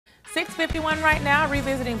6:51 right now,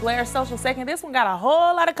 revisiting Blair's social second. This one got a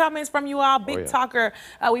whole lot of comments from you all. Big talker.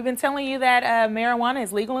 We've been telling you that marijuana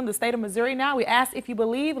is legal in the state of Missouri now. We asked if you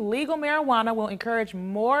believe legal marijuana will encourage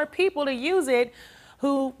more people to use it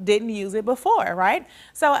who didn't use it before, right?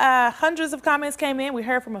 So hundreds of comments came in. We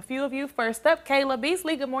heard from a few of you. First up, Kayla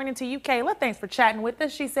Beasley. Good morning to you, Kayla. Thanks for chatting with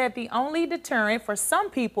us. She said the only deterrent for some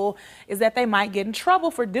people is that they might get in trouble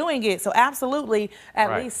for doing it. So absolutely,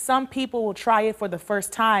 at least some people will try it for the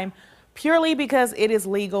first time, purely because it is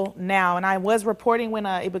legal now. And I was reporting when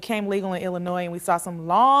it became legal in Illinois, and we saw some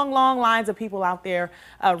long lines of people out there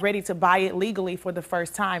ready to buy it legally for the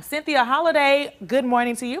first time. Cynthia Holiday, good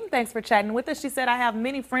morning to you. Thanks for chatting with us. She said, I have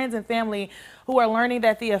many friends and family who are learning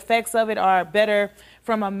that the effects of it are better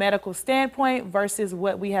from a medical standpoint versus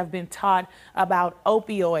what we have been taught about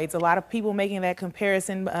opioids. A lot of people making that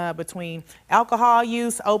comparison between alcohol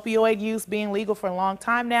use, opioid use being legal for a long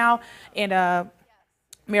time now, and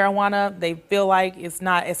marijuana, they feel like it's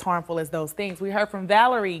not as harmful as those things. We heard from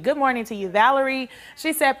Valerie. Good morning to you, Valerie.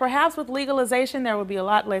 She said, perhaps with legalization, there will be a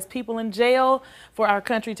lot less people in jail for our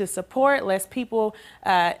country to support, less people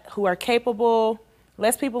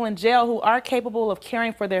less people in jail who are capable of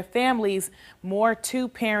caring for their families, more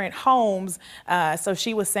two-parent homes. So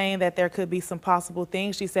she was saying that there could be some possible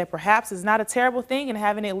things. She said perhaps it's not a terrible thing, and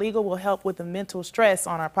having it legal will help with the mental stress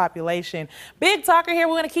on our population. Big talker here.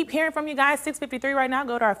 We're going to keep hearing from you guys. 6:53 right now.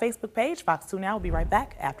 Go to our Facebook page, Fox 2 Now. We'll be right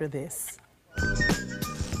back after this.